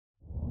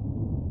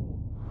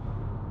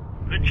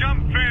The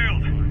jump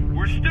failed.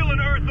 We're still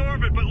in Earth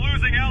orbit, but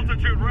losing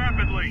altitude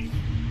rapidly.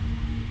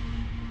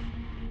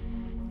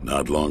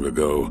 Not long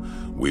ago,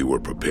 we were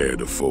prepared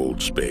to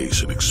fold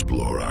space and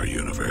explore our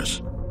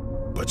universe.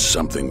 But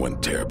something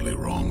went terribly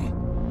wrong.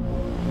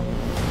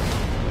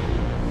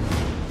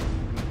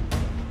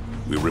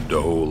 We ripped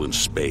a hole in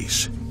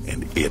space,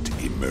 and it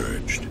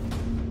emerged.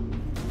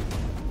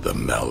 The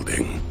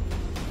melding.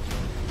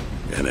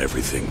 And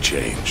everything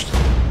changed.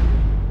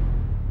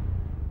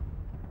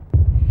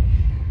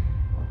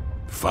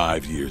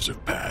 5 years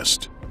have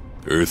passed.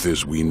 Earth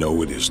as we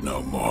know it is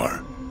no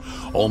more.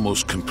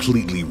 Almost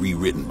completely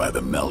rewritten by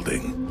the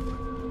melding.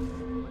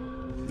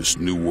 This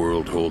new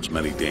world holds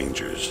many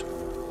dangers,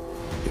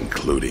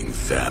 including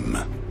them.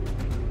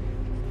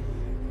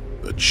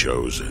 The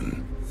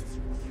Chosen.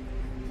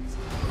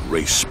 A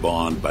race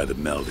spawned by the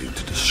melding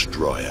to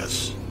destroy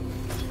us.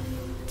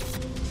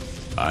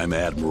 I'm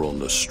Admiral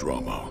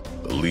Nostromo,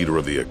 the leader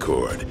of the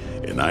Accord,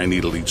 and I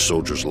need elite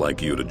soldiers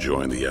like you to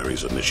join the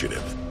Ares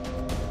Initiative.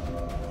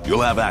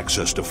 You'll have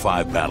access to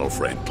 5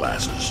 battleframe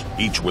classes,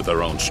 each with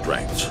their own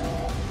strengths.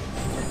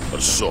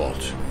 Assault.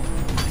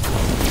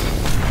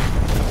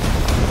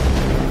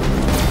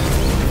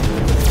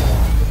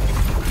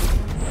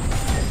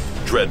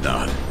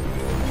 Dreadnought.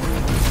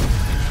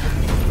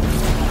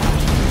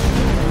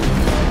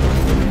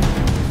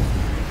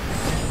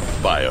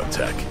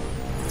 Biotech.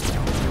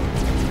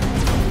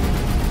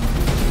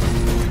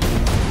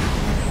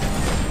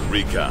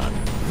 Recon.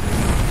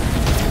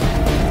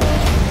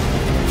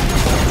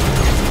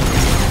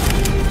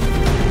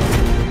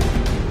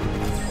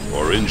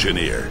 Or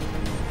engineer.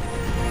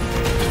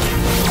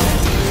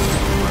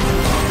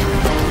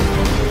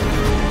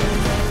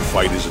 The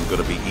fight isn't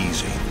gonna be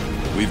easy.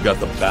 We've got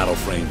the battle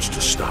frames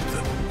to stop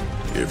them,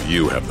 if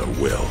you have the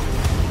will.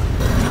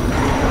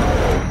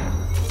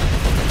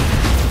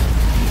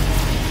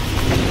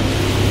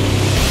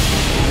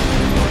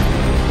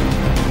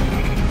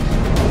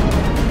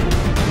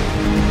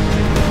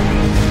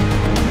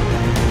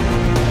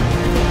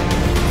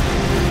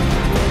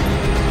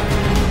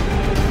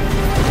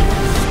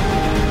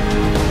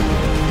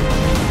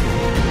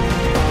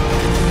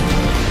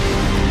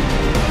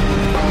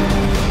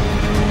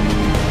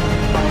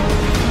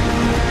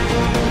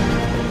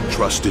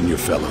 Trust in your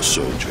fellow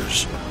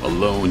soldiers.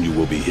 Alone you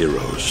will be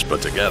heroes,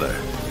 but together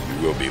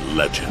you will be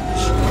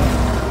legends.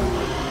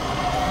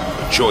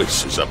 The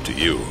choice is up to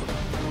you.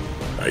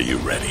 Are you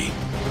ready?